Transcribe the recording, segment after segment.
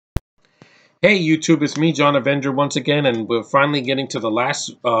Hey YouTube, it's me, John Avenger, once again, and we're finally getting to the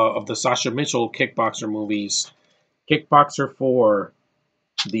last of the Sasha Mitchell Kickboxer movies. Kickboxer 4,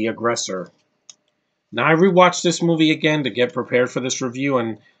 The Aggressor. Now, I rewatched this movie again to get prepared for this review,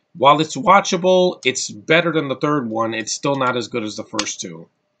 and while it's watchable, it's better than the third one. It's still not as good as the first two.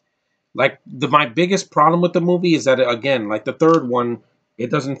 My biggest problem with the movie is that, again, like the third one, it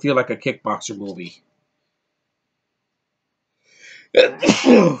doesn't feel like a kickboxer movie.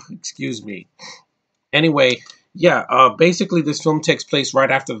 Excuse me. Anyway, yeah, basically this film takes place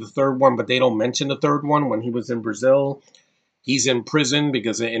right after the third one, but they don't mention the third one. When he was in Brazil, he's in prison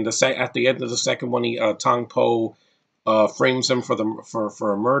because at the end of the second one, Tong Po frames him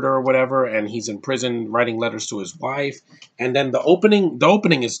for a murder or whatever, and he's in prison writing letters to his wife. And then the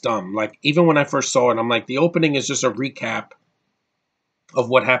opening is dumb. Like, even when I first saw it, I'm like, the opening is just a recap of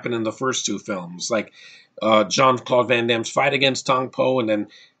what happened in the first two films, like Jean-Claude Van Damme's fight against Tong Po, and then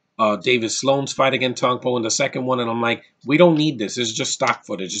David Sloan's fight against Tong Po in the second one. And I'm like, we don't need this. It's just stock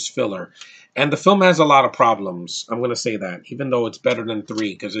footage. It's filler. And the film has a lot of problems. I'm going to say that, even though it's better than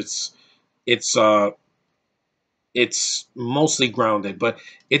 3, because it's uh, it's mostly grounded, but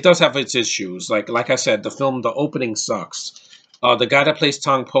it does have its issues. Like I said, the opening sucks. The guy that plays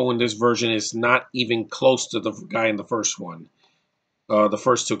Tong Po in this version is not even close to the guy in the first one. The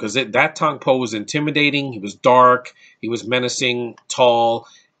first two, because that Tong Po was intimidating. He was dark. He was menacing, tall,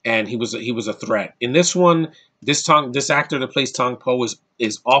 and he was a threat. In this one, this actor that plays Tong Po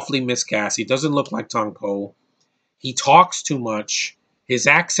is awfully miscast. He doesn't look like Tong Po. He talks too much. His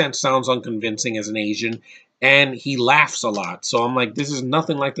accent sounds unconvincing as an Asian, and he laughs a lot. So I'm like, this is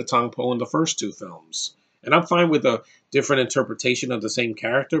nothing like the Tong Po in the first two films. And I'm fine with a different interpretation of the same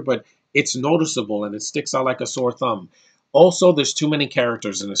character, but it's noticeable and it sticks out like a sore thumb. Also, there's too many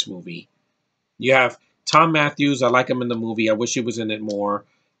characters in this movie. You have Tom Matthews. I like him in the movie. I wish he was in it more.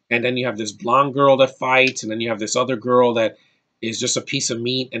 And then you have this blonde girl that fights, and then you have this other girl that is just a piece of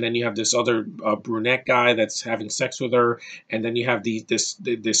meat, and then you have this other brunette guy that's having sex with her, and then you have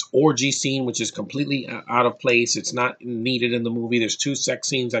this orgy scene which is completely out of place. It's not needed in the movie. There's two sex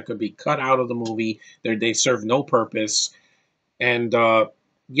scenes that could be cut out of the movie. They serve no purpose. And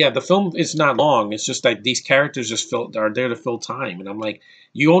yeah, the film is not long. It's just that these characters are there to fill time. And I'm like,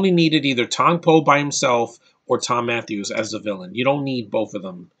 you only needed either Tong Po by himself or Tom Matthews as the villain. You don't need both of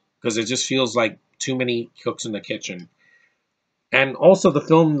them because it just feels like too many cooks in the kitchen. And also, the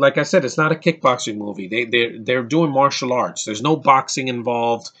film, like I said, it's not a kickboxing movie. They're doing martial arts. There's no boxing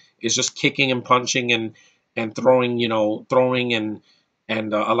involved. It's just kicking and punching and throwing, throwing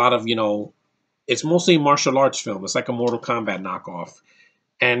and a lot of, it's mostly a martial arts film. It's like a Mortal Kombat knockoff.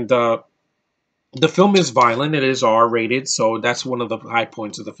 And the film is violent. It is R-rated, so that's one of the high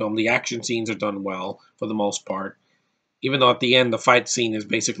points of the film. The action scenes are done well for the most part, even though at the end the fight scene is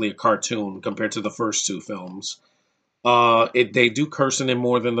basically a cartoon compared to the first two films. They do cursing in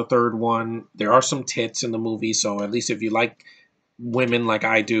more than the third one. There are some tits in the movie, so at least if you like women like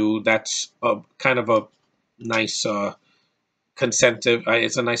I do, that's a kind of a nice consentive.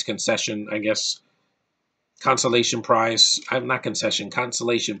 It's a nice concession, I guess. Consolation prize. I'm not concession.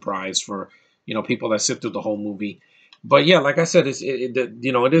 Consolation prize for people that sit through the whole movie. But yeah, like I said,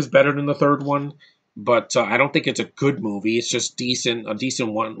 it is better than the third one, but I don't think it's a good movie. It's just a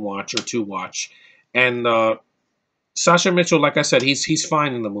decent one watch or two watch. And Sasha Mitchell, like I said, he's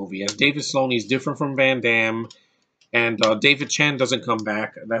fine in the movie. As David Sloan, he's different from Van Damme, and David Chan doesn't come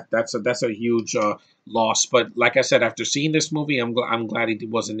back. That's a huge loss. But like I said, after seeing this movie, I'm glad he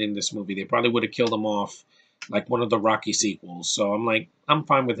wasn't in this movie. They probably would have killed him off like one of the Rocky sequels. So I'm like, I'm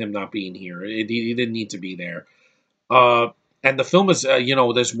fine with him not being here. He didn't need to be there. Uh, and the film is,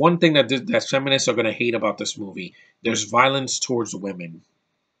 there's one thing that feminists are going to hate about this movie. There's violence towards women.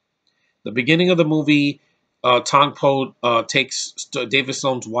 The beginning of the movie, Tong Po takes David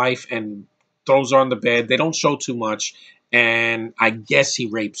Sloan's wife and throws her on the bed. They don't show too much, and I guess he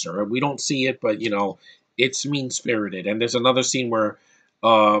rapes her. We don't see it, but it's mean spirited. And there's another scene where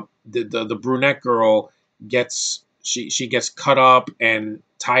the brunette girl she gets cut up and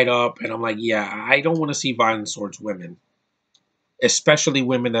tied up, and I'm like, yeah, I don't want to see violence towards women, especially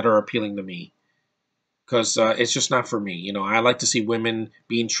women that are appealing to me, because it's just not for me. I like to see women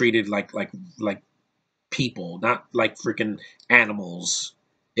being treated like people, not like freaking animals.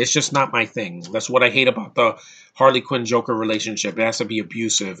 It's just not my thing. That's what I hate about the Harley Quinn Joker relationship. It has to be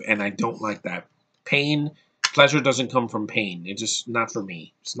abusive, and I don't like that. Pleasure doesn't come from pain. It's just not for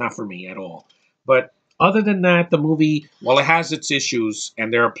me. It's not for me at all. But other than that, the movie, while it has its issues,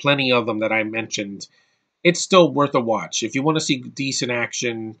 and there are plenty of them that I mentioned, it's still worth a watch. If you want to see decent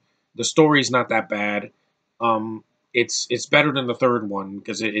action, the story's not that bad. It's better than the third one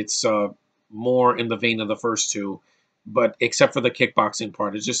because it's more in the vein of the first two, but except for the kickboxing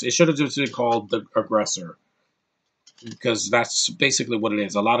part, it should have just been called The Aggressor, because that's basically what it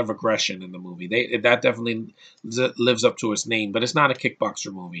is. A lot of aggression in the movie. That definitely lives up to its name, but it's not a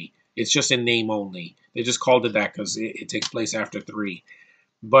kickboxer movie. It's just in name only. They just called it that because it takes place after 3.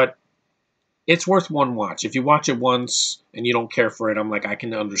 But it's worth one watch. If you watch it once and you don't care for it, I'm like, I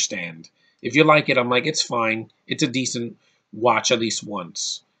can understand. If you like it, I'm like, it's fine. It's a decent watch at least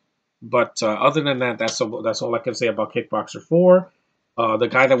once. But other than that, that's all I can say about Kickboxer 4. The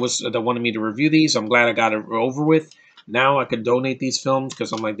guy that wanted me to review these, I'm glad I got it over with. Now I could donate these films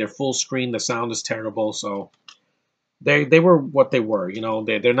because I'm like, they're full screen. The sound is terrible, so they were what they were. You know,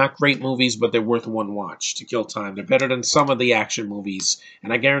 they're not great movies, but they're worth one watch to kill time. They're better than some of the action movies,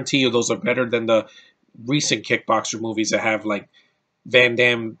 and I guarantee you those are better than the recent Kickboxer movies that have like Van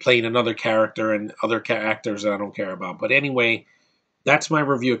Damme playing another character and other actors that I don't care about. But anyway, that's my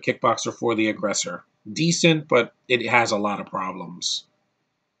review of Kickboxer for the Aggressor. Decent, but it has a lot of problems.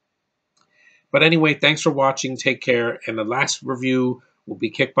 But anyway, thanks for watching. Take care. And the last review will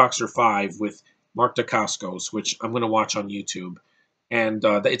be Kickboxer 5 with Mark Dacascos, which I'm going to watch on YouTube. And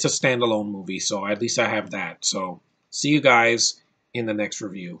it's a standalone movie, so at least I have that. So see you guys in the next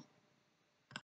review.